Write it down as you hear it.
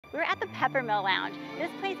We're at the Peppermill Lounge.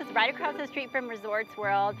 This place is right across the street from Resorts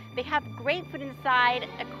World. They have great food inside,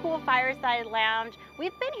 a cool Fireside lounge.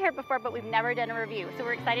 We've been here before, but we've never done a review, so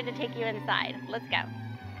we're excited to take you inside. Let's go.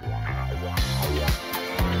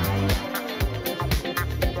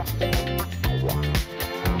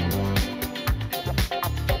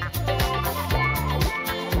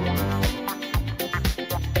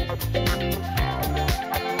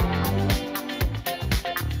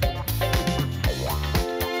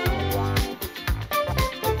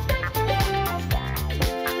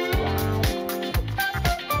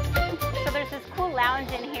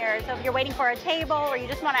 Lounge in here, so if you're waiting for a table or you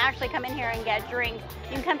just want to actually come in here and get drinks,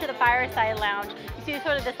 you can come to the Fireside Lounge. You see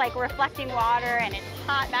sort of this like reflecting water, and it's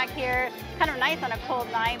hot back here, kind of nice on a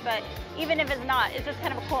cold night, but even if it's not, it's just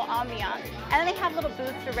kind of a cool ambiance. And then they have little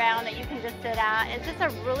booths around that you can just sit at. It's just a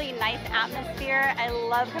really nice atmosphere. I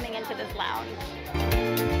love coming into this lounge.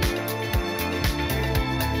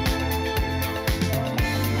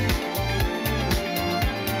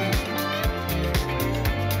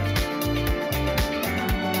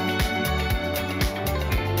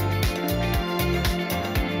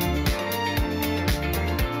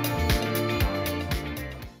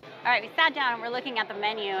 All right, we sat down and we're looking at the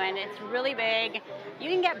menu, and it's really big. You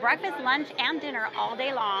can get breakfast, lunch, and dinner all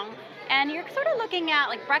day long. And you're sort of looking at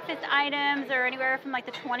like breakfast items are anywhere from like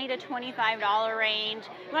the $20 to $25 range.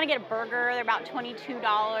 You want to get a burger, they're about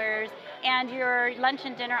 $22. And your lunch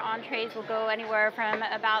and dinner entrees will go anywhere from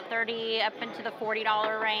about $30 up into the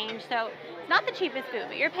 $40 range. So it's not the cheapest food,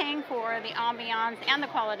 but you're paying for the ambiance and the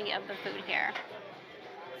quality of the food here.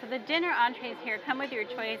 So the dinner entrees here come with your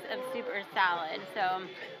choice of soup or salad. So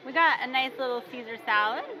we got a nice little Caesar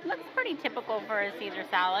salad. Looks pretty typical for a Caesar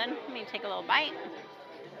salad. Let me take a little bite.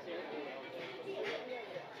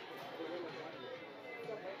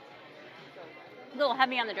 A little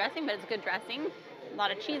heavy on the dressing, but it's good dressing. A lot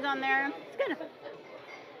of cheese on there. It's good.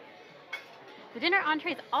 The dinner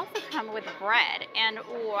entrees also come with bread, and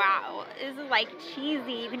wow, this is like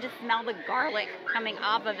cheesy. You can just smell the garlic coming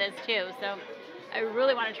off of this too. So I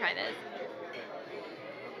really want to try this.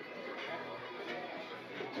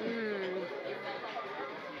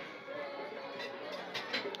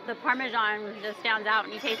 The Parmesan just stands out,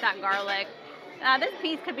 and you taste that garlic. This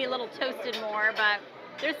piece could be a little toasted more, but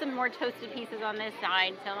there's some more toasted pieces on this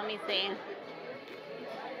side, so let me see.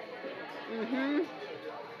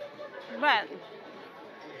 But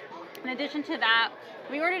in addition to that,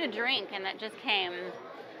 we ordered a drink, and that just came.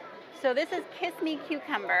 So this is Kiss Me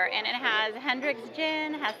Cucumber, and it has Hendrick's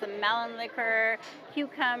gin, has some melon liquor,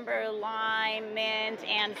 cucumber, lime, mint,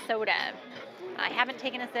 and soda. I haven't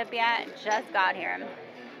taken a sip yet, just got here.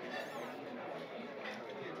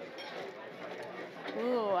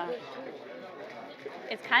 Ooh.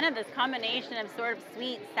 It's kind of this combination of sort of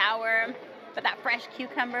sweet, sour, but that fresh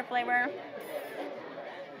cucumber flavor.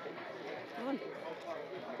 Ooh.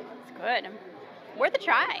 It's good. Worth a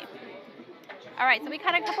try. All right, so we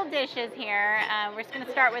got a couple dishes here. We're just gonna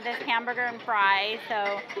start with this hamburger and fries.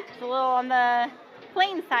 So it's a little on the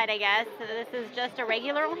plain side, I guess. So this is just a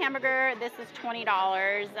regular old hamburger. This is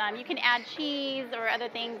 $20. You can add cheese or other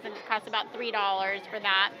things, and it costs about $3 for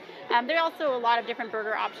that. There are also a lot of different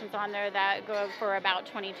burger options on there that go for about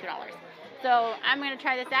 $22. So I'm gonna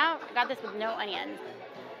try this out. I got this with no onions.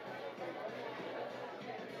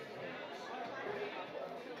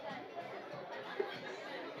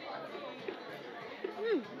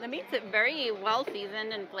 The meat's very well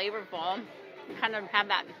seasoned and flavorful. You kind of have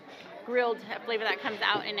that grilled flavor that comes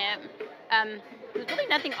out in it. There's really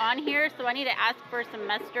nothing on here, so I need to ask for some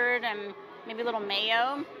mustard and maybe a little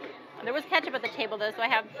mayo. There was ketchup at the table though, so I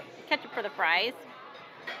have ketchup for the fries.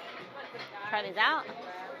 Try these out.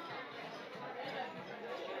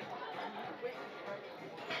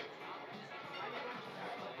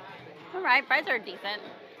 All right, fries are decent.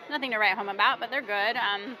 Nothing to write home about, but they're good.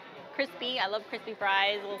 Crispy. I love crispy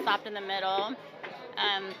fries, a little soft in the middle.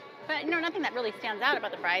 But nothing that really stands out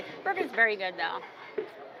about the fries. Burger's very good though.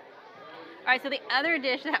 All right, so the other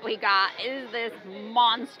dish that we got is this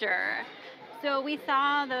monster. So we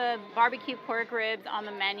saw the barbecue pork ribs on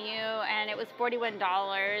the menu, and it was $41,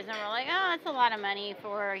 and we're like, oh, that's a lot of money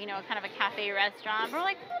for, kind of a cafe restaurant. We're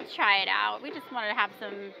like, let's try it out. We just wanted to have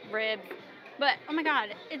some ribs. But, oh my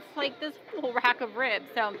God, it's like this full rack of ribs.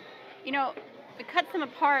 So, we cut some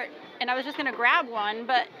apart, and I was just gonna grab one,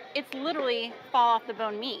 but it's literally fall off the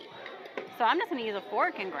bone meat. So I'm just gonna use a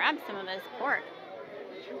fork and grab some of this pork.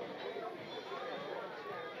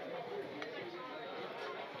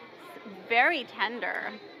 It's very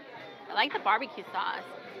tender. I like the barbecue sauce.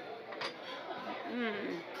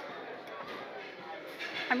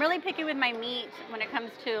 I'm really picky with my meat when it comes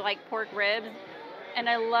to like pork ribs. And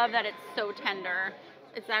I love that it's so tender.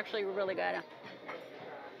 It's actually really good.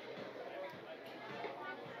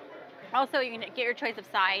 Also, you can get your choice of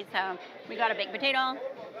size. So we got a baked potato,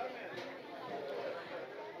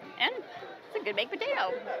 and it's a good baked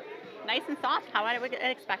potato. Nice and soft, how I would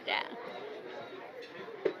expect it.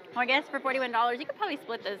 Well, I guess for $41, you could probably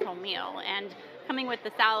split this whole meal. And coming with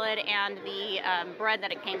the salad and the bread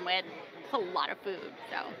that it came with, it's a lot of food.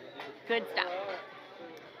 So good stuff.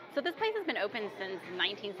 So this place has been open since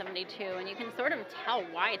 1972, and you can sort of tell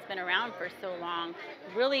why it's been around for so long.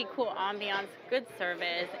 Really cool ambiance, good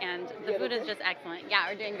service, and the food is just excellent. Yeah,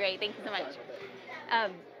 we're doing great. Thank you so much.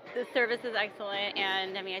 The service is excellent,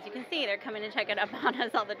 and I mean, as you can see, they're coming to check it up on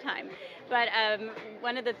us all the time. But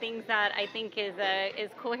one of the things that I think is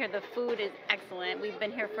cool here, the food is excellent. We've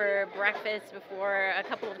been here for breakfast before a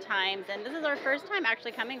couple of times, and this is our first time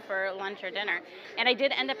actually coming for lunch or dinner. And I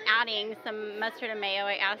did end up adding some mustard and mayo.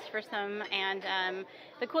 I asked for some, and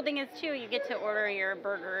the cool thing is too, you get to order your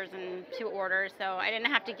burgers in 2 orders. So I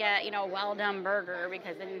didn't have to get, a well-done burger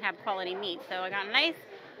because I didn't have quality meat. So I got a nice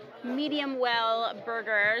medium well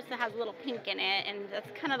burgers that has a little pink in it, and that's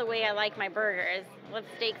kind of the way I like my burgers. Love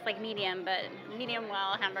steaks like medium, but medium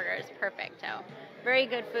well hamburgers, perfect. So very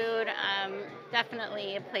good food.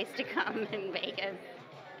 Definitely a place to come in Vegas.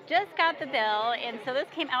 Just got the bill, and so this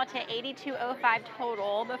came out to $82.05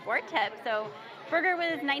 total before tip. So burger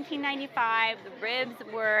was $19.95, the ribs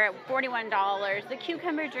were $41, the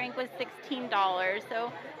cucumber drink was $16.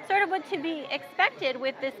 So sort of what to be expected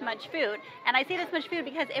with this much food. And I say this much food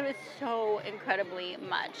because it was so incredibly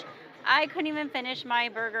much. I couldn't even finish my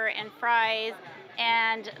burger and fries,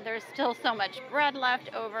 and there's still so much bread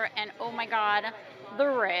left over, and oh my God, the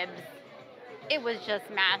ribs. It was just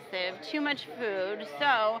massive, too much food.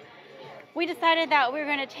 So we decided that we were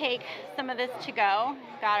gonna take some of this to go.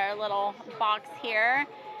 Got our little box here.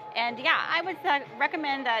 And yeah, I would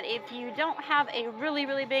recommend that if you don't have a really,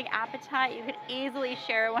 really big appetite, you could easily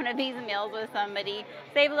share one of these meals with somebody.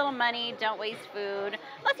 Save a little money, don't waste food.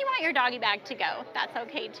 Unless you want your doggy bag to go, that's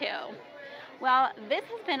okay too. Well, this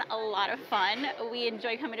has been a lot of fun. We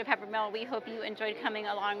enjoyed coming to Peppermill. We hope you enjoyed coming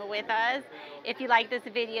along with us. If you like this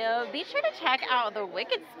video, be sure to check out the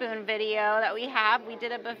Wicked Spoon video that we have. We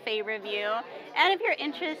did a buffet review. And if you're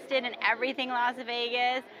interested in everything Las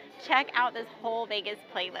Vegas, check out this whole Vegas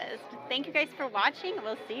playlist. Thank you guys for watching.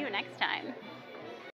 We'll see you next time.